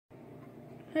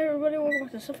Hey everybody, welcome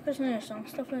back to Stefano. I'm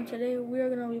Stefano, and today we are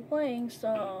going to be playing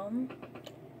some...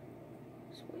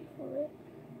 Let's wait for it.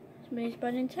 It's made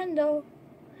by Nintendo.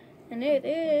 And it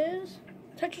is...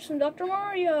 Tetris and Dr.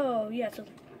 Mario! Yeah, so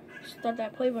start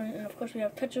that play button, and of course we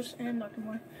have Tetris and Dr.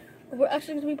 Mario. But we're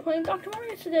actually going to be playing Dr.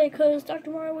 Mario today, because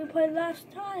Dr. Mario we played last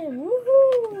time.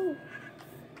 Woohoo!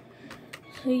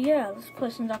 So yeah, let's play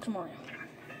some Dr. Mario.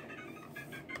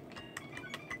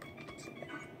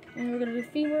 And we're gonna do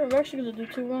Fever. We're actually gonna do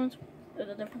 2 runs with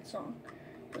a different song.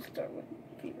 Let's start with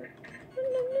Fever.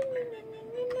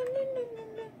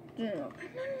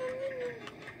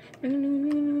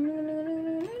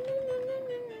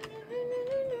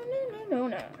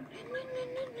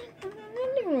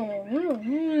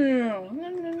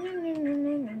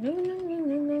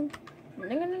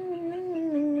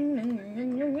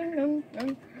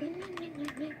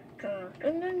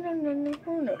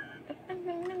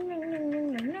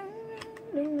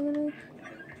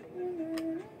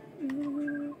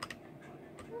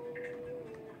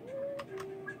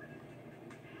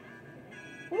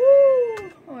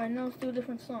 Alright, now let's do a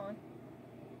different song.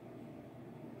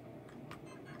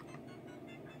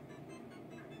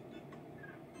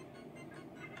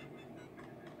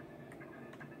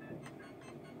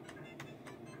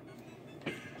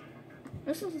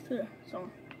 Let's listen to the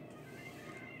song.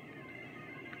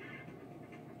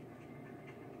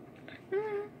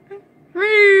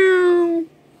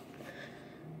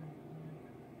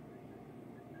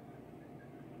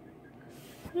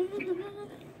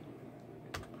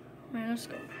 Alright, let's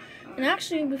go. And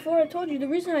actually, before I told you, the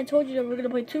reason I told you that we're going to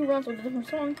play 2 runs with a different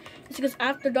song is because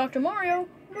after Dr. Mario,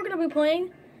 we're going to be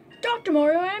playing Dr.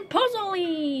 Mario and Puzzle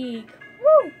League!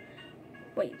 Woo!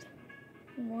 Wait.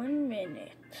 1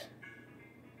 minute.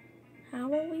 How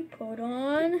about we put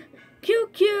on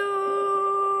QQ?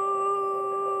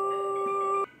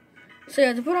 So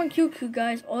yeah, to put on QQ,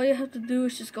 guys, all you have to do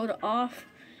is just go to off,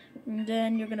 and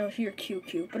then you're going to hear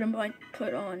QQ. But I might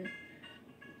put on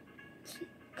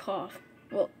cough.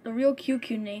 Well, the real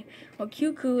QQ name, well,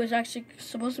 QQ is actually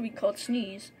supposed to be called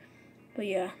Sneeze. But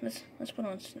yeah, let's put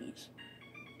on Sneeze.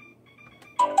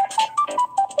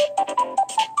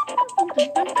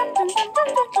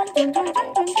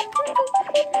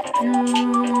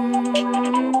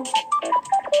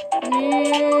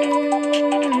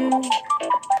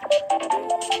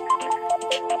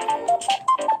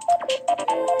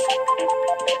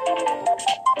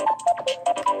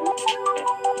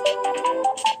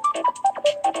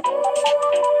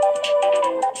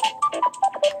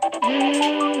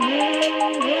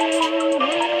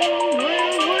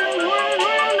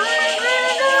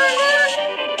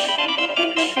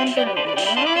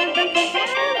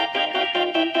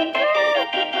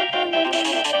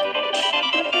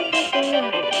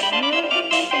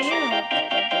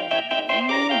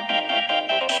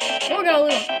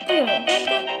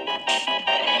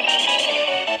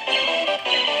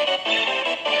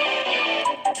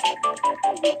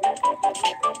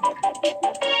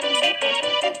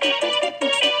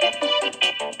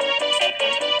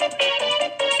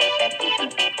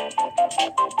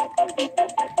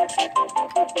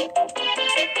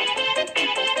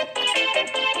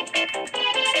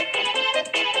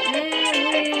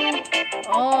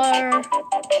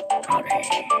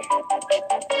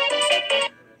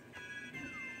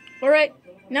 Alright,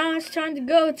 now it's time to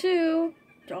go to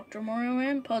Dr. Mario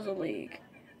and Puzzle League.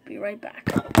 Be right back.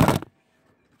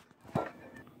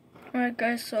 Alright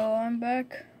guys, so I'm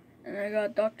back and I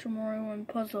got Dr. Mario and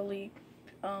Puzzle League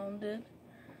founded.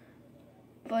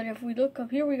 But if we look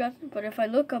up here, if I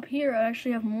look up here, I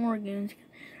actually have more games.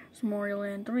 It's Mario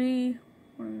Land 3,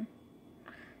 and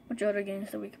a bunch of other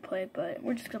games that we could play, but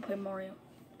we're just gonna play Mario.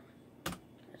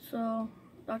 So,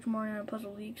 Dr. Mario and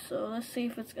Puzzle League, so let's see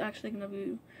if it's actually gonna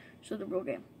be show the real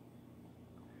game.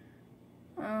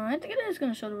 I think it is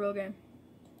gonna show the real game.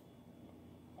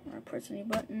 I press any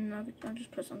button, I'll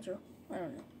just press on 0. I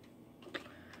don't know.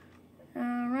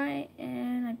 Alright,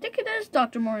 and I think it is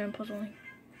Dr. Mario and Puzzle League.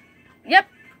 Yep!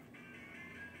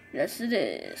 Yes, it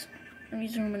is. Let me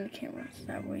zoom in the camera so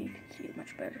that way you can see it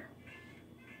much better.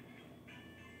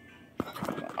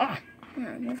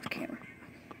 Alright, move the camera.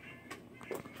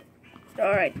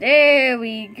 Alright, there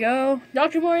we go.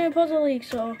 Dr. Mario and Puzzle League,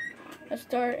 so let's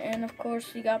start. And of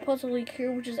course, you got Puzzle League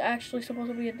here, which is actually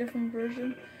supposed to be a different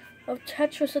version of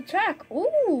Tetris Attack.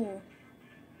 Ooh!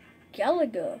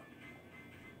 Galaga.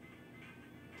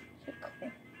 So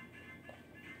cool.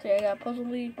 Today I got Puzzle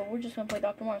League, but we're just gonna play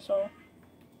Dr. Mario, so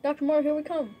Dr. Mario, here we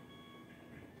come.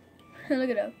 Look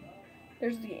at that.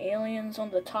 There's the aliens on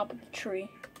the top of the tree.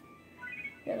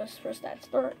 Yeah, let's press that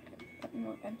start.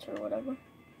 Enter or whatever.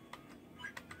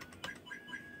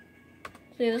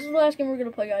 So yeah, this is the last game we're gonna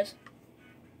play, guys.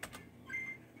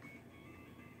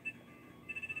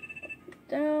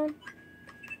 Down.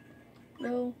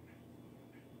 Low.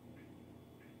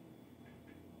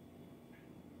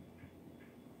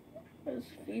 What is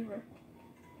fever?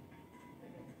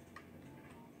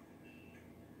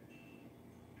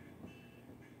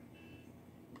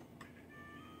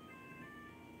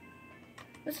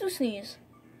 Let's do sneeze.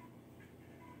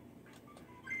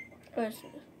 Oh, let's do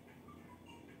this.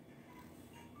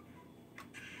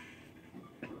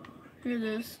 Here it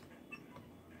is.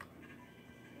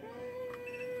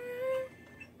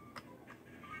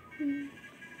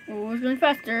 Oh, it's going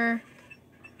faster.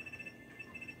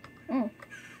 Oh.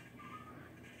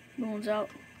 Balloon's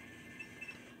out.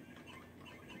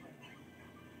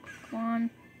 Come on.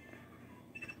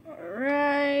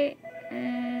 Alright.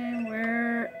 And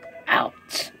we're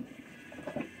out.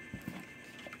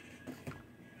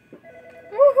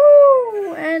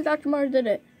 Woohoo! And Dr. Mario did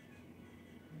it.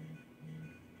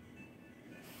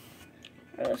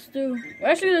 Let's do. We're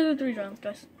actually gonna do 3 rounds,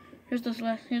 guys. Here's the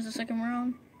second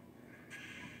round.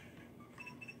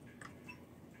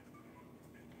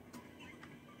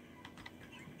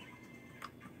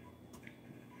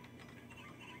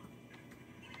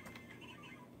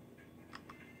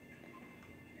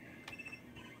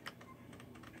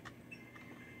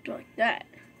 Do like that.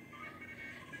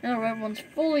 Now the red one's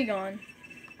fully gone.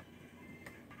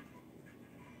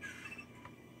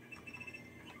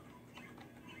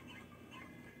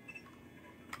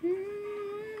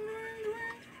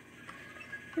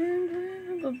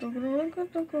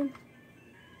 That's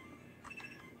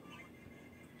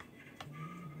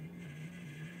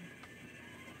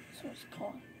what it's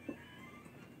called.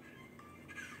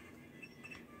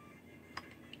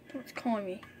 That's what it's calling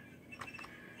me.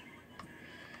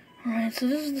 Alright, so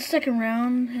this is the second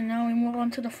round, and now we move on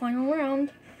to the final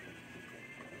round.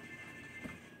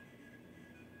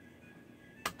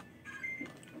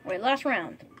 Wait, last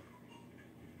round.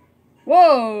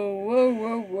 Whoa, whoa,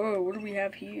 whoa, whoa, what do we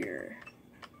have here?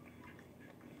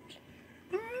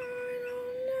 I don't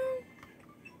know.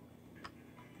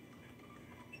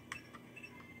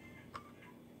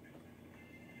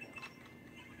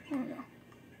 I don't know.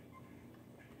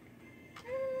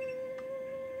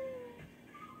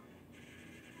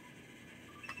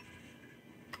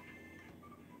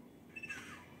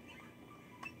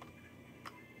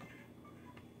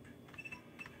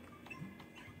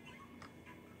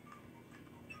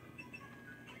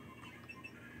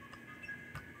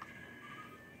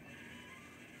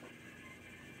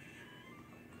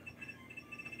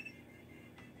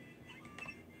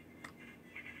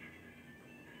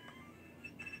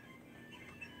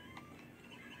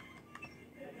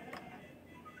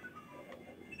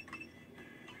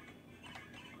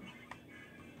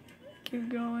 Keep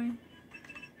going.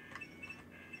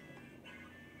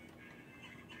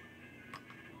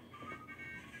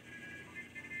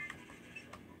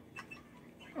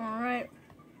 Alright.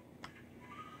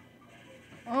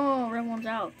 Oh, red one's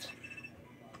out.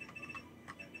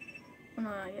 Oh, no,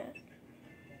 not yet.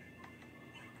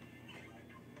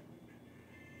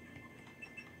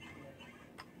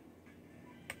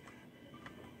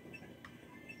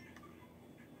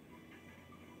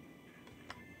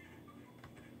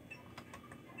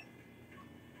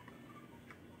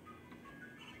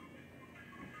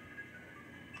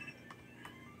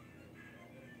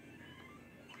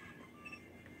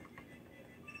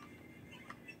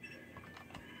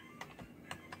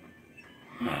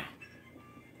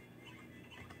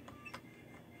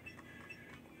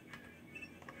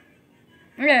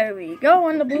 There we go,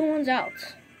 and the blue one's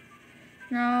out.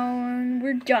 Now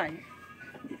we're done.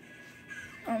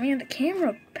 Oh man, the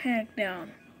camera packed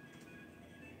down.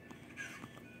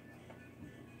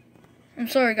 I'm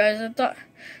sorry, guys.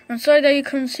 I'm sorry that you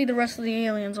couldn't see the rest of the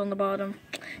aliens on the bottom.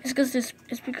 It's because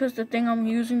the thing I'm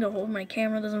using to hold my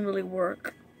camera doesn't really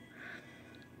work.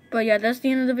 But yeah, that's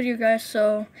the end of the video, guys.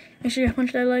 So make sure you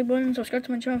punch that like button, subscribe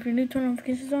to my channel if you're new, turn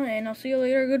notifications on, and I'll see you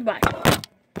later. Goodbye.